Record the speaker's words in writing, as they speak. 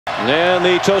And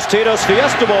the Tostitos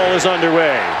Fiesta Bowl is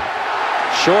underway.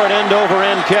 Short end over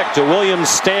end kick to Williams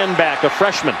Standback, a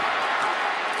freshman.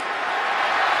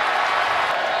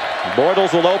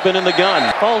 Bortles will open in the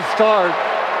gun. False start.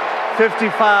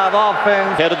 55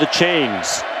 offense. Head of the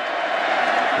chains.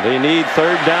 They need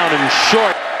third down and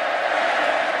short.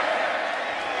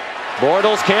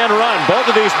 Bortles can run. Both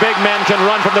of these big men can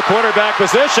run from the quarterback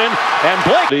position. And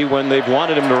Blake, when they've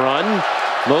wanted him to run,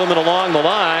 moving along the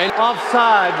line.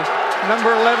 Offside.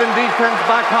 Number 11 defense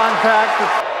by contact.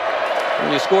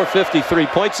 When you score 53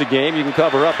 points a game, you can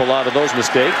cover up a lot of those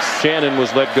mistakes. Shannon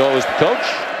was let go as the coach.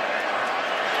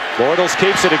 Bortles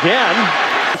keeps it again.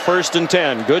 1st and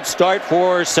 10. Good start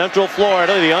for Central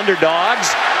Florida, the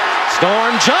underdogs.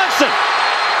 Storm Johnson.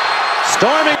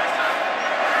 Storming.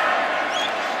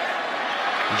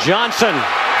 Johnson.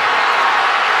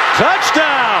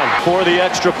 Touchdown for the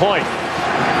extra point.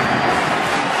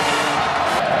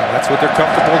 That's what they're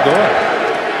comfortable doing.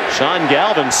 Sean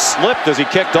Galvin slipped as he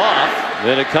kicked off.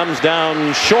 Then it comes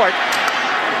down short.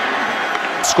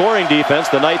 Scoring defense.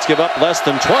 The Knights give up less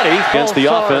than 20 against the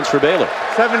offense for Baylor.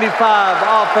 75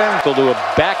 offense. He'll do a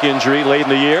back injury late in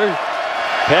the year.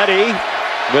 Petty,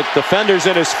 with defenders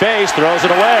in his face, throws it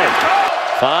away.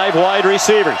 5 wide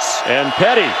receivers. And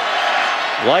Petty,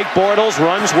 like Bortles,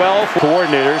 runs well for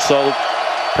coordinators. So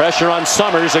pressure on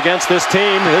Summers against this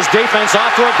team. His defense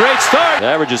off to a great start.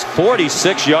 Averages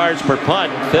 46 yards per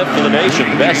punt. 5th in the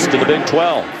nation. Best in the Big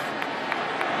 12.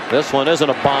 This one isn't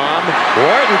a bomb.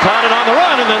 Wharton caught it on the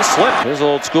run and then slipped. His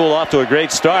old school off to a great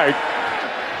start.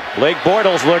 Blake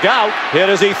Bortles, look out. Hit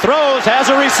as he throws. Has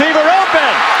a receiver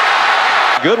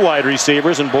open. Good wide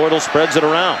receivers, and Bortles spreads it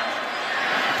around.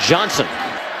 Johnson.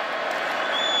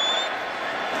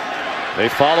 They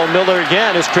follow Miller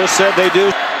again, as Chris said they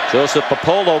do. Joseph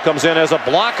Popolo comes in as a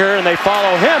blocker, and they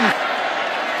follow him.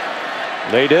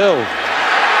 They do.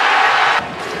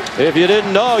 If you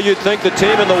didn't know, you'd think the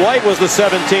team in the white was the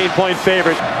 17-point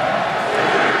favorite.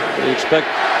 You expect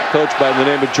a coach by the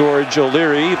name of George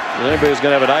O'Leary. If anybody's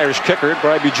going to have an Irish kicker, it'd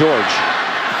probably be George.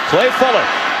 Clay Fuller.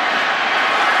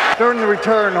 During the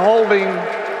return, holding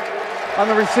on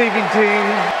the receiving team.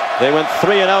 They went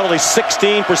 3 and out only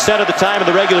 16% of the time in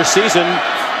the regular season.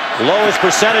 Lowest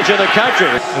percentage in the country.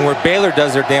 And where Baylor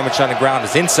does their damage on the ground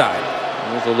is inside.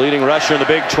 There's the leading rusher in the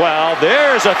Big 12.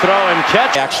 There's a throw and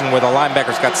catch. Action where the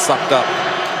linebackers got sucked up.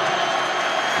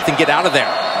 Then get out of there.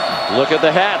 Look at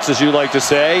the hats, as you like to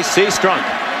say. Seastrunk.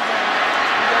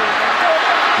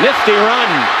 Nifty run.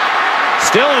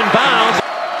 Still in bounds.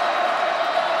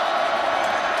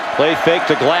 Play fake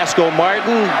to Glasgow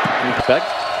Martin.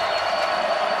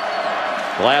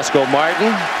 Glasgow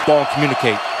Martin. Ball and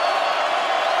communicate.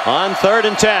 On 3rd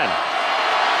and 10.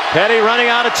 Petty running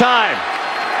out of time.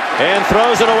 And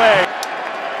throws it away.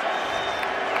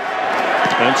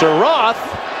 And to Roth.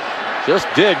 Just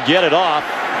did get it off.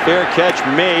 Fair catch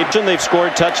made. And they've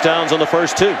scored touchdowns on the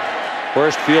first 2.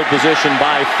 Worst field position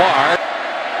by far.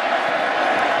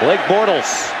 Blake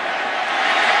Bortles.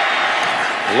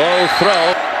 Low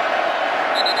throw.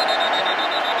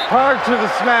 Hard to the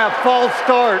snap. False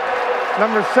start.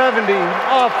 Number 70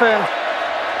 offense.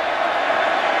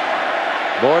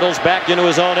 Bortles back into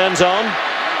his own end zone.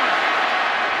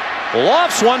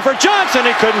 Lofts one for Johnson.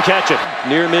 He couldn't catch it.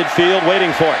 Near midfield,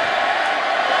 waiting for it.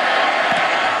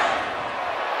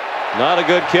 Not a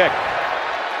good kick.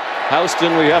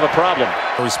 Houston, we have a problem.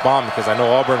 I'll respond because I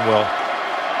know Auburn will.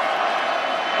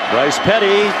 Bryce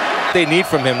Petty. They need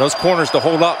from him those corners to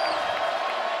hold up.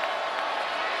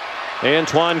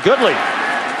 Antoine Goodley.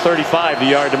 35 the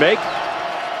yard to make.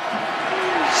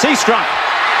 Seastrunk.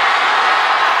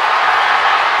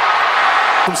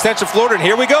 From Central Florida, and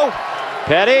here we go.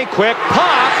 Petty, quick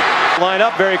pop. Line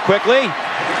up very quickly.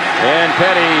 And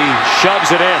Petty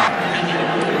shoves it in.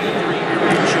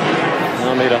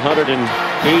 Now made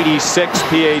 186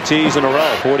 PATs in a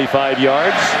row. 45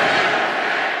 yards.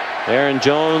 Aaron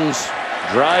Jones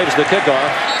drives the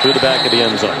kickoff through the back of the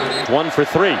end zone. 1 for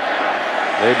 3.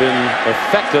 They've been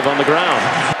effective on the ground.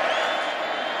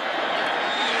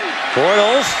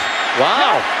 Bortles.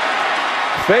 Wow.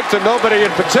 Fake to nobody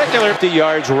in particular. 50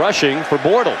 yards rushing for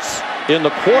Bortles in the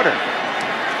quarter.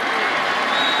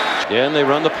 And they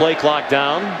run the play clock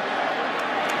down.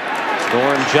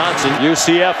 Storm Johnson.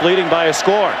 UCF leading by a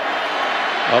score.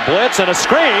 A blitz and a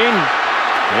screen.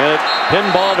 And it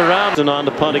pinballed around and on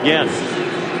the punt again.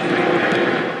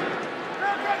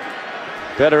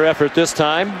 Better effort this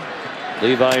time.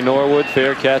 Levi Norwood,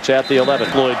 fair catch at the 11.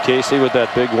 Floyd Casey with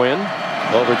that big win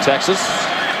over Texas.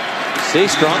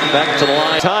 Seastrunk back to the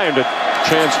line. Time to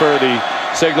transfer the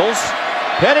signals.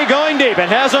 Petty going deep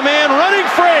and has a man running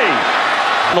free.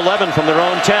 11 from their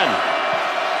own 10.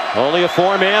 Only a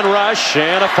four-man rush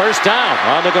and a first down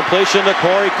on the completion to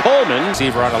Corey Coleman.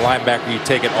 Receiver on a linebacker, you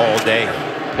take it all day.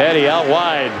 Petty out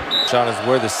wide. Sean, is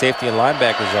where the safety and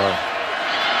linebackers are.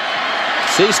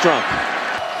 Seastrunk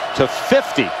to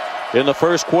 50 in the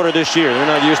first quarter this year. They're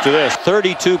not used to this.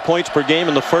 32 points per game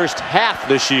in the first half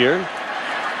this year.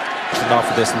 Enough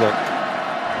for this look.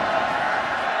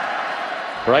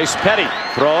 Bryce Petty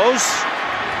throws.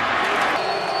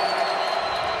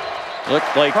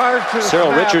 Looked like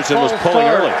Cyril Richardson was pulling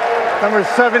early. Number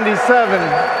 77,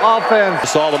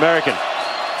 offense. All-American.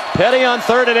 Petty on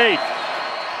 3rd and 8.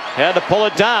 Had to pull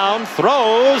it down.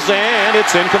 Throws, and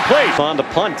it's incomplete. On the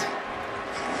punt.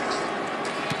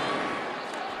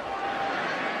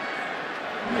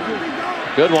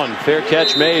 Good one. Fair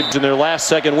catch made in their last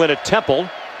second win at Temple.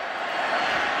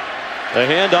 The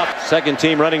handoff. Second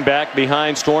team running back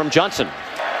behind Storm Johnson.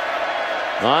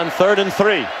 On 3rd and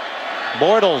 3.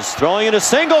 Bortles throwing into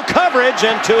single coverage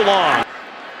and too long.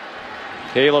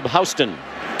 Caleb Houston.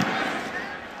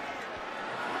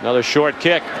 Another short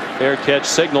kick. Fair catch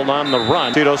signaled on the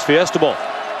run. Tito's Fiesta Bowl.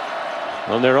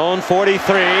 On their own 43.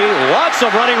 Lots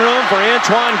of running room for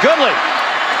Antoine Goodley.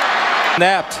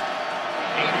 Snapped.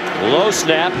 Low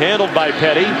snap handled by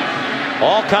Petty.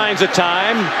 All kinds of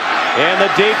time. And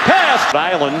the deep pass.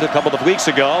 Island a couple of weeks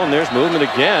ago, and there's movement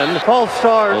again. False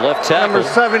start. The left tackle. Number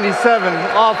 77,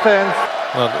 offense.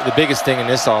 Well, the biggest thing in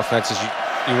this offense is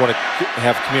you want to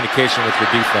have communication with your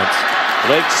defense.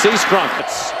 Lake Seastrunk.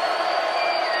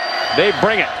 They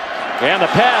bring it. And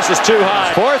the pass is too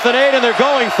high. 4th and 8, and they're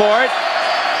going for it.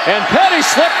 And Petty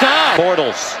slipped down.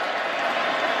 Bortles.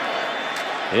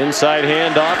 Inside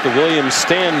handoff to Williams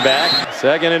Stanback.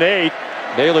 2nd and 8.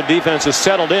 Baylor defense has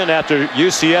settled in after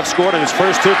UCF scored in its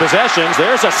first 2 possessions.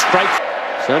 There's a strike.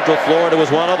 Central Florida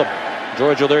was one of them.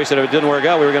 George O'Leary said if it didn't work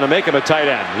out, we were going to make him a tight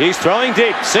end. He's throwing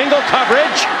deep. Single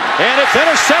coverage. And it's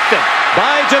intercepted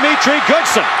by Dimitri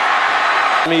Goodson.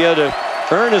 He had to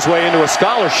earn his way into a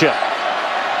scholarship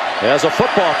as a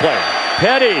football player.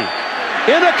 Petty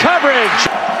into coverage.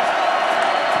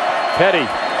 Petty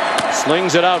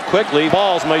slings it out quickly.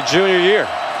 Ball's my junior year.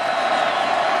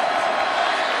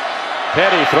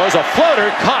 Petty throws a floater,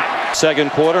 caught.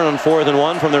 Second quarter on 4th and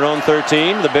 1 from their own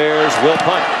 13. The Bears will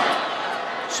punt.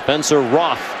 Spencer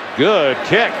Roth, good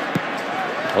kick.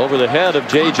 Over the head of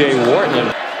J.J.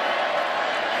 Wharton.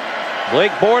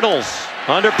 Blake Bortles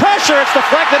under pressure. It's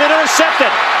deflected and intercepted.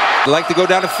 Like to go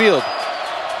down the field.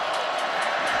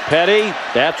 Petty,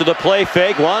 after the play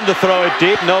fake, wanted to throw it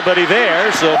deep. Nobody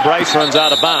there, so Bryce runs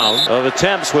out of bounds. Of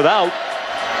attempts without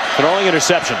throwing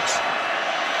interceptions.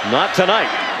 Not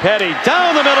tonight. Petty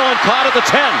down the middle and caught at the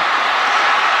 10.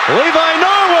 Levi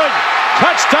Norwood.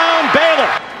 Touchdown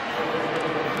Baylor.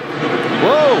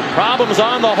 Whoa, problems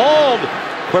on the hold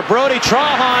for Brody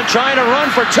Trahan trying to run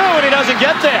for 2 and he doesn't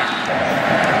get there.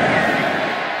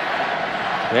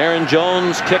 Aaron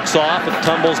Jones kicks off. It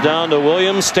tumbles down to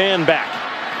Williams Stanback.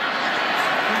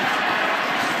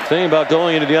 Thing about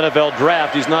going into the NFL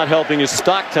draft, he's not helping his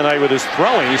stock tonight with his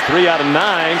throwing. He's 3 out of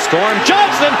 9. Storm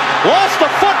Johnson lost the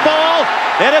football,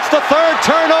 and it's the 3rd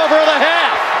turnover of the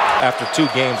half. After 2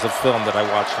 games of film that I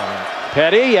watched on him.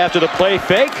 Petty after the play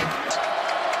fake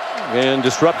and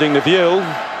disrupting the view.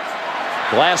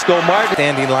 Glasgow Martin.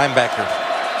 Standing linebacker.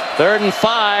 3rd and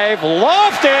 5.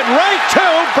 Lofted right to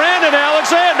Brandon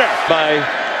Alexander by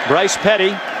Bryce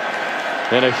Petty.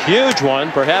 And a huge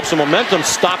one, perhaps a momentum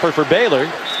stopper for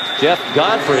Baylor. Jeff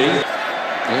Godfrey.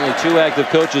 Only 2 active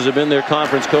coaches have been their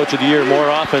conference coach of the year more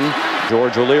often.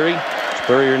 George O'Leary,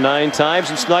 Spurrier 9 times,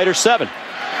 and Snyder 7.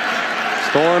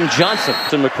 Storm Johnson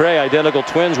and McCray, identical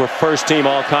twins, were first team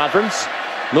all conference.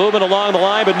 Movement along the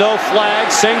line, but no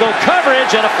flag. Single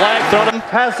coverage and a flag thrown.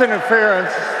 Pass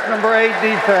interference, number 8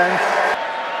 defense.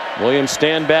 William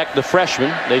Stanback, the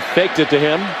freshman. They faked it to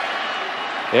him.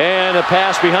 And a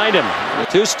pass behind him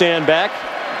to Stanback.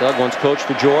 Doug once coached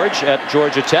for George at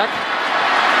Georgia Tech.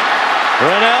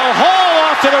 Rennell Hall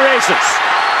off to the races.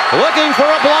 Looking for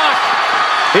a block.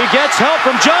 He gets help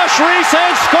from Josh Reese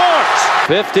and scores.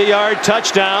 50-yard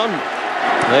touchdown.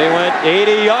 They went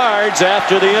 80 yards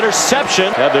after the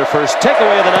interception. Had their first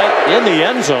takeaway of the night in the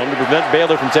end zone to prevent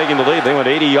Baylor from taking the lead. They went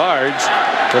 80 yards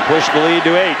to push the lead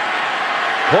to 8.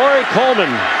 Corey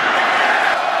Coleman.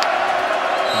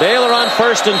 Baylor on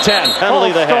 1st and 10.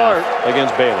 Penalty the half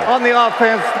against Baylor. On the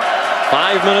offense.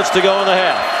 5 minutes to go in the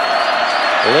half.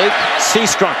 Lake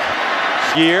Seastrunk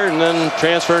year and then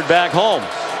transferred back home.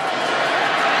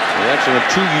 They actually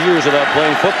went 2 years without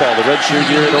playing football. The redshirt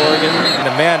year at Oregon. And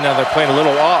the man now they're playing a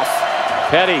little off.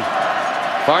 Petty,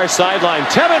 far sideline.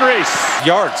 Tevin Reese.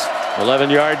 Yards.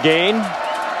 11-yard gain.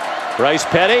 Bryce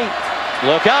Petty,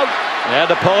 look out. Had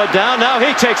to pull it down. Now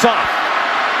he takes off.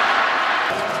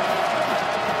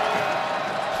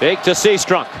 Fake to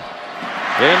Seastrunk.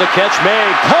 And the catch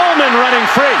made. Coleman running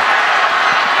free.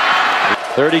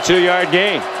 32-yard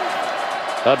gain.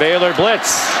 A Baylor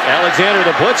blitz. Alexander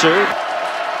the blitzer.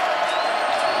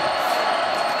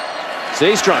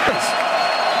 Seastrunk.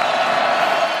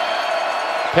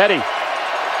 Petty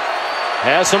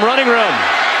has some running room.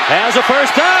 Has a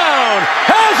first down.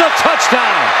 Has a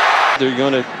touchdown. They're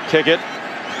going to kick it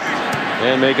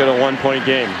and make it a one-point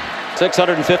game.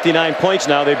 659 points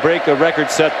now. They break a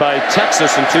record set by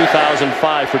Texas in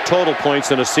 2005 for total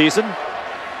points in a season.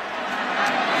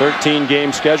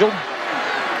 13-game schedule.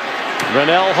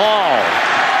 Rennell Hall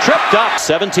tripped up.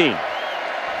 17.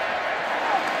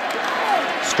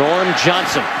 Storm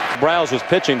Johnson. Browse was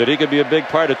pitching that he could be a big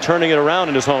part of turning it around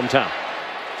in his hometown.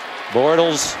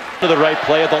 Bortles to the right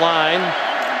play at the line.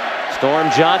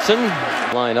 Storm Johnson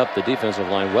line up the defensive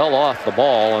line well off the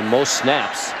ball on most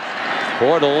snaps.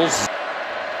 Bortles.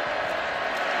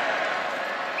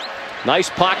 Nice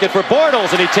pocket for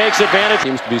Bortles, and he takes advantage.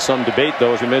 Seems to be some debate,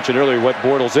 though, as we mentioned earlier, what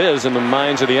Bortles is in the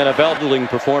minds of the NFL. Dueling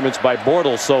performance by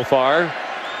Bortles so far.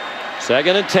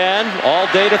 2nd and 10. All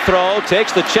day to throw.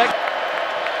 Takes the check.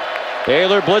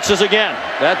 Baylor blitzes again.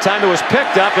 That time it was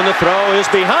picked up, and the throw is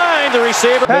behind the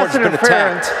receiver. Pass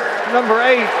interference. Number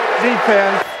 8,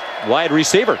 defense. Wide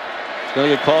receiver. It's going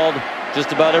to get called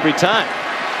just about every time.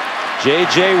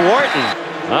 J.J. Wharton.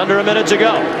 Under a minute to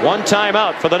go. One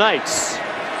timeout for the Knights.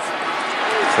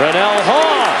 Rennell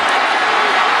Hall.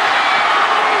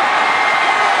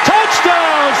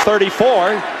 Touchdown!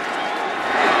 34.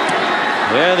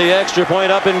 And the extra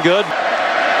point up and good.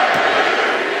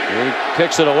 He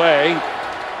kicks it away.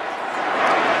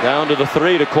 Down to the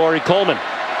 3 to Corey Coleman.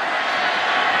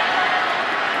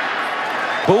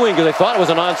 Booing because they thought it was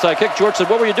an onside kick. George said,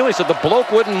 "What were you doing?" He said, "The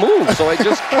bloke wouldn't move, so I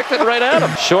just kicked it right at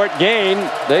him." Short gain.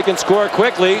 They can score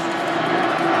quickly.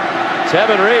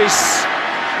 Tevin Reese.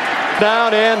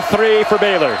 Down and 3 for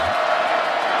Baylor.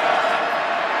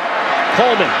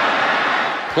 Coleman.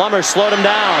 Plummer slowed him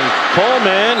down.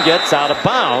 Coleman gets out of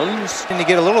bounds. And you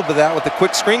get a little bit of that with the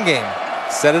quick screen game.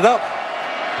 Set it up.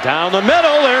 Down the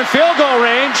middle. They're in field goal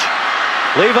range.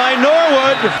 Levi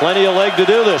Norwood. Plenty of leg to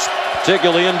do this,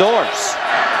 particularly indoors.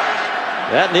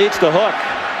 That needs to hook.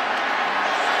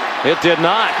 It did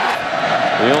not.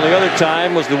 The only other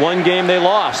time was the one game they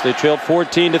lost. They trailed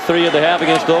 14-3 at the half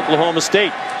against Oklahoma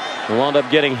State. They wound up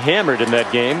getting hammered in that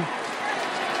game.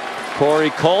 Corey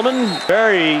Coleman,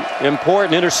 very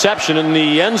important interception in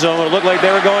the end zone. It looked like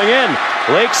they were going in.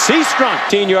 Lake Seastrunk,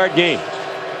 18-yard gain.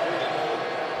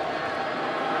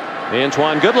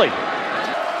 Antoine Goodley.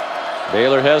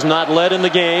 Baylor has not led in the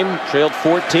game. Trailed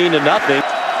 14-0.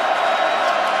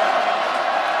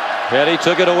 Petty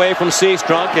took it away from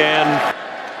Seastrunk, and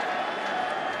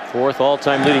 4th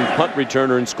all-time leading punt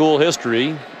returner in school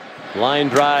history. Line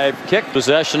drive kick.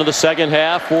 Possession of the second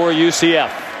half for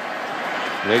UCF.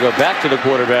 They go back to the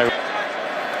quarterback.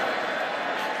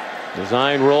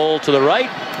 Design roll to the right.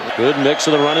 Good mix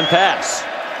of the run and pass.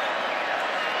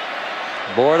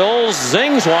 Bortles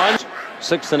zings one.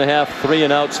 6.5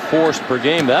 3-and-outs forced per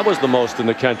game. That was the most in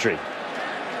the country.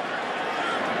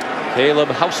 Caleb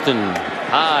Houston.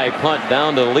 High punt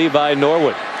down to Levi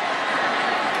Norwood.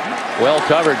 Well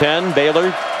covered. 10.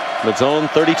 Baylor. The zone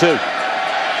 32.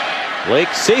 Lake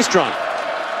Seastrunk.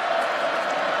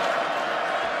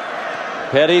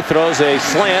 Petty throws a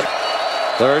slant.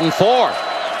 3rd and 4.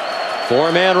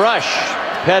 4-man rush.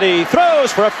 Petty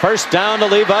throws for a first down to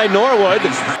Levi Norwood.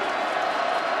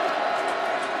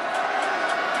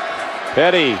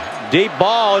 Petty, deep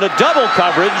ball and a double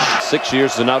coverage. 6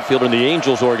 years as an outfielder in the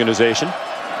Angels organization.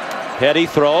 Petty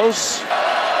throws.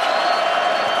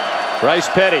 Bryce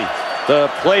Petty, the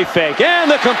play fake and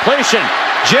the completion.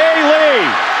 Jay Lee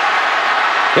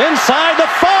inside the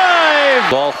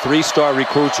 5. All 3-star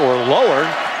recruits or lower.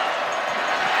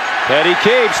 Petty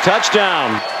keeps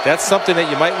touchdown. That's something that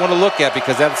you might want to look at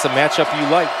because that's a matchup you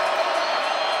like.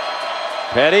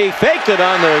 Petty faked it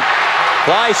on the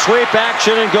fly sweep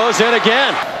action and goes in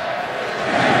again.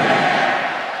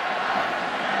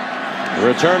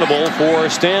 Returnable for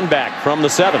Standback from the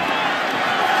 7.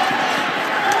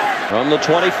 From the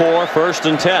 24, 1st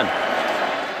and 10.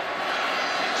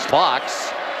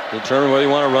 Box determine whether you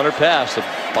want to run or pass. The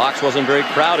box wasn't very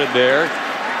crowded there.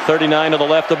 39 to the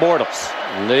left of Bortles.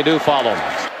 And they do follow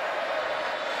him.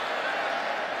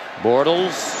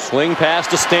 Bortles swing pass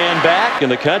to Standback in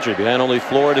the country behind only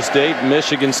Florida State,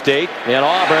 Michigan State, and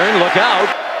Auburn. Look out.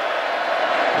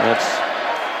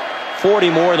 That's 40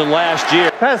 more than last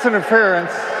year. Pass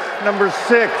interference, number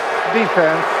 6,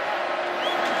 defense.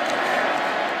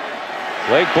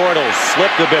 Blake Bortles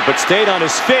slipped a bit but stayed on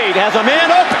his feet. Has a man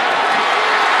open.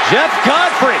 Jeff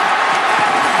Godfrey.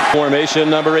 Formation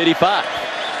number 85.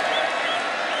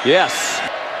 Yes.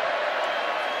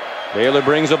 Baylor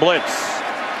brings a blitz.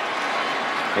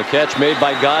 The catch made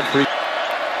by Godfrey.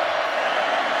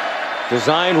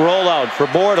 Design rollout for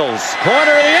Bortles.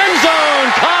 Corner of the end zone.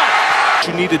 Caught. What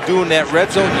you need to do in that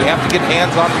red zone, you have to get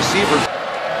hands on receivers.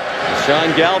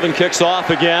 Sean Galvin kicks off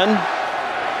again.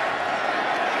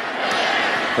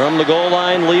 From the goal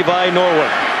line, Levi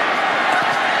Norwood.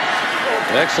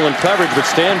 Excellent coverage, but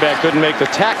Stanback couldn't make the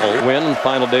tackle. Win on the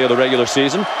final day of the regular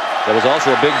season. That was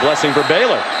also a big blessing for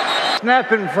Baylor.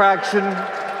 Snap infraction,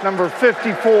 number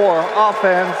 54,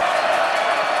 offense.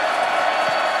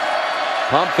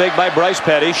 Pump fake by Bryce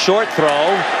Petty. Short throw.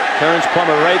 Terrence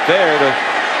Plummer right there to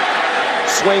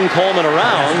swing Coleman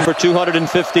around for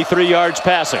 253 yards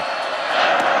passing.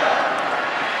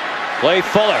 Clay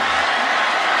Fuller.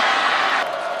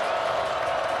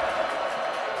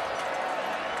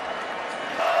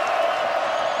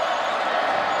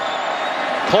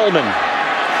 Coleman.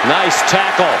 Nice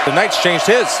tackle. The Knights changed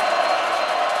his.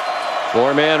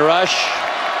 Four-man rush.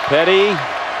 Petty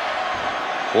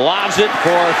lobs it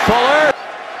for Fuller.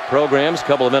 Programs, a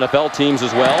couple of NFL teams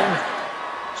as well.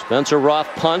 Spencer Roth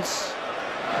punts.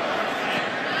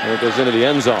 And it goes into the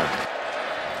end zone.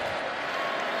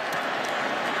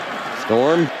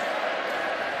 Storm.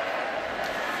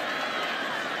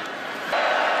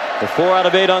 The 4 out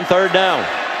of 8 on third down.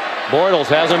 Bortles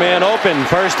has a man open.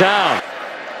 First down.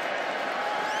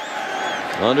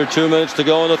 Under 2 minutes to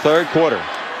go in the third quarter.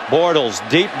 Bortles,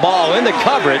 deep ball into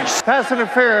coverage. Pass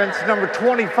interference, number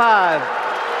 25,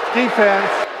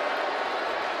 defense.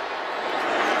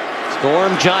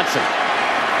 Storm Johnson.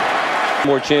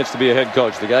 More chance to be a head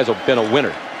coach. The guys have been a winner,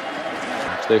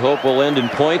 which they hope will end in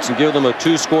points and give them a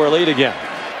 2-score lead again.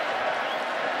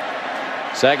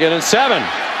 2nd and 7.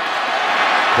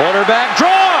 Quarterback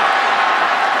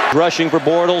draw. Rushing for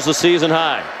Bortles, the season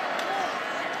high.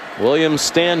 William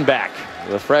Stanback,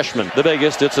 the freshman, the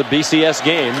biggest. It's a BCS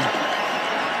game.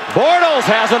 Bortles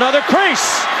has another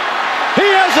crease. He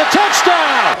has a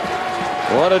touchdown.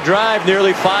 What a drive,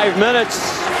 nearly 5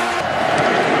 minutes.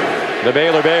 The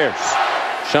Baylor Bears.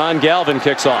 Sean Galvin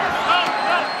kicks off.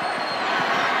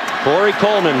 Corey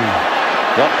Coleman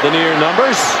up the near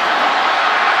numbers.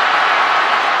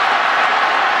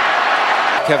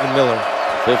 Kevin Miller.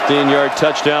 15-yard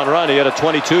touchdown run. He had a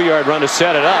 22-yard run to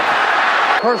set it up.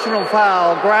 Personal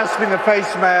foul, grasping the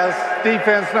face mask,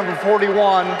 defense number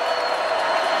 41.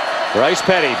 Bryce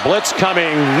Petty, blitz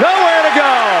coming, nowhere to go.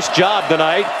 Nice job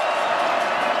tonight.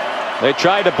 They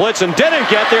tried to blitz and didn't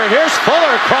get there. And here's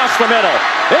Fuller across the middle,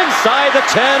 inside the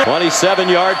 10.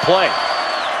 27-yard play.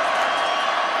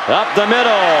 Up the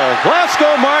middle,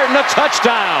 Glasgow Martin, a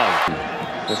touchdown.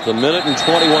 Just a minute and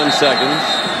 21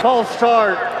 seconds. False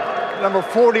start, number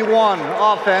 41,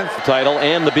 offense. Title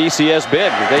and the BCS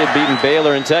bid. They had beaten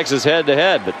Baylor and Texas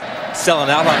head-to-head, but Selling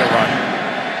out on the run.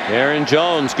 Aaron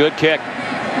Jones, good kick.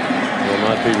 Will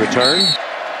not be returned.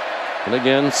 And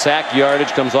again, sack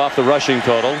yardage comes off the rushing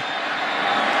total.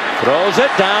 Throws it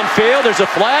downfield. There's a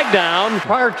flag down.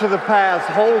 Prior to the pass,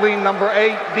 holding number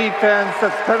 8, defense.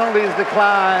 That's penalties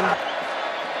decline.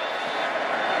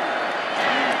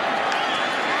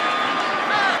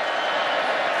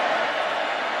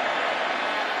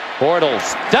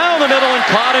 Bortles down the middle and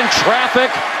caught in traffic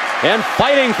and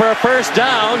fighting for a first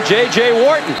down. J.J.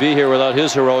 Wharton be here without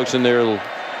his heroics in their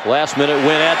last-minute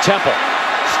win at Temple.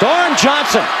 Storm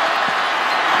Johnson.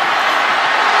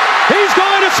 He's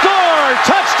going to score.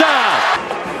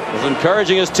 Touchdown. Was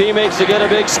encouraging his teammates to get a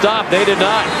big stop. They did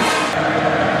not.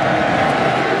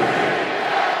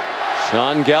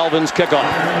 Sean Galvin's kickoff.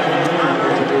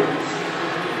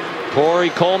 Corey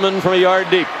Coleman from a yard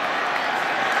deep.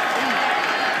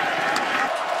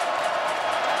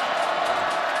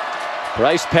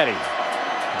 Bryce Petty.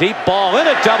 Deep ball in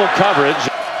a double coverage.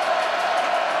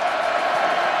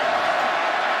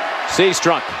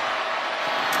 Seastrunk.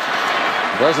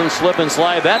 Doesn't slip and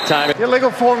slide that time.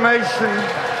 Illegal formation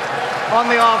on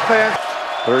the offense.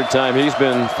 Third time he's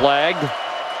been flagged.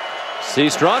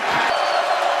 Seastrunk.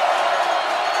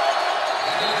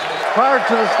 Prior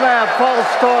to the snap, false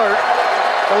start.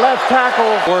 The left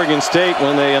tackle. Oregon State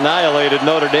when they annihilated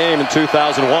Notre Dame in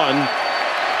 2001.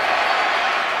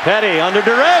 Petty under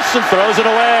duress and throws it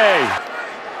away.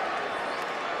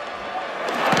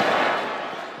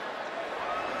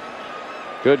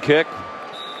 Good kick.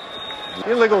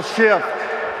 Illegal shift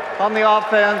on the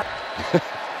offense.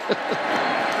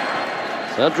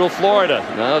 Central Florida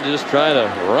now just trying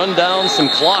to run down some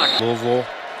clock. Louisville.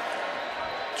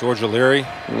 George O'Leary.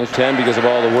 And there's 10 because of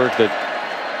all the work that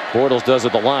Bortles does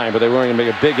at the line, but they weren't going to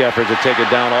make a big effort to take it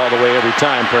down all the way every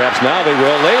time. Perhaps now they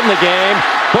will. Late in the game,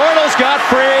 Bortles got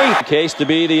free. Case to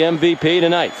be the MVP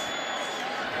tonight.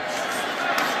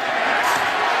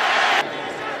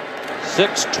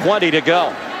 6:20 to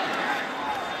go.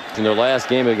 In their last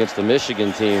game against the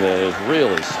Michigan team that is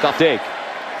really stuffed ache.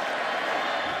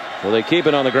 Well, they keep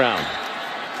it on the ground.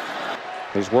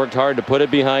 He's worked hard to put it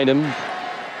behind him.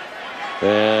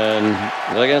 And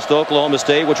against Oklahoma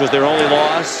State, which was their only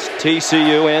loss,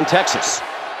 TCU and Texas.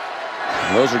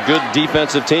 And those are good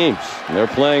defensive teams. And they're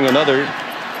playing another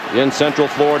in Central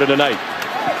Florida tonight.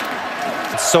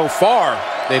 So far,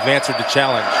 they've answered the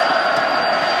challenge.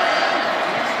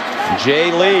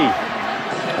 Jay Lee,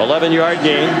 11-yard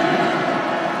gain.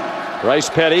 Bryce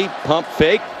Petty, pump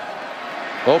fake.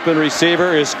 Open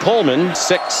receiver is Coleman,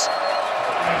 6.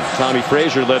 Tommy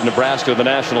Frazier led Nebraska to the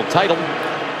national title.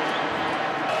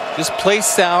 Just play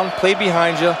sound, play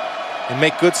behind you, and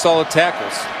make good solid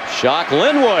tackles. Shock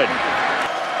Linwood.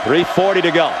 3:40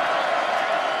 to go.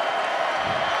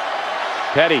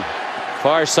 Petty,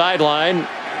 far sideline.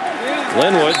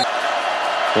 Linwood.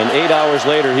 And 8 hours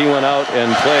later, he went out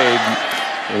and played.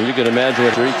 And you can imagine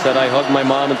what he said. I hugged my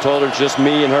mom and told her it's just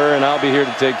me and her, and I'll be here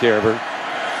to take care of her.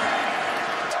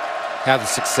 Have the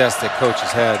success that coach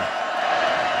has had.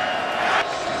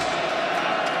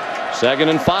 2nd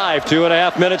and 5,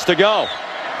 2.5 minutes to go.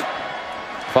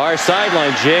 Far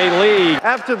sideline, Jay Lee.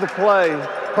 After the play,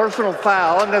 personal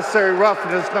foul, unnecessary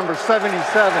roughness, number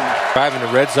 77. Driving the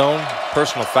red zone,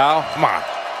 personal foul. Come on.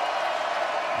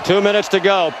 2 minutes to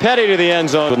go. Petty to the end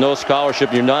zone. With no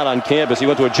scholarship, you're not on campus. He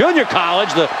went to a junior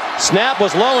college. The snap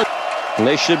was low. And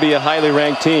they should be a highly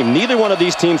ranked team. Neither one of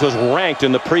these teams was ranked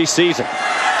in the preseason.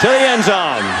 To the end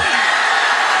zone.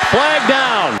 Flag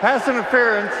down. Pass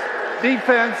interference,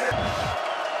 defense.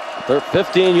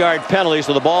 15-yard penalty,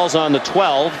 so the ball's on the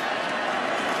 12.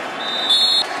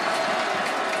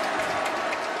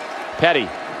 Petty.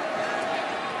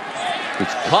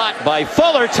 It's caught by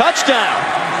Fuller. Touchdown.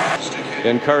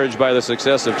 Encouraged by the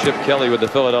success of Chip Kelly with the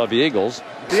Philadelphia Eagles.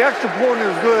 The extra point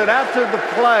is good. After the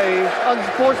play,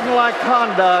 unsportsmanlike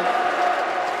conduct,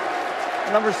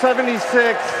 number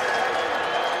 76,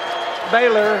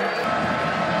 Baylor.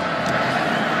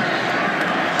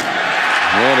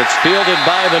 And it's fielded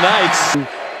by the Knights.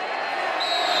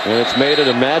 And it's made it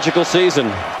a magical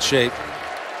season. Shape.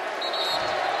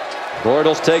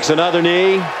 Bortles takes another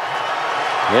knee.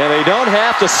 And they don't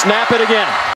have to snap it again.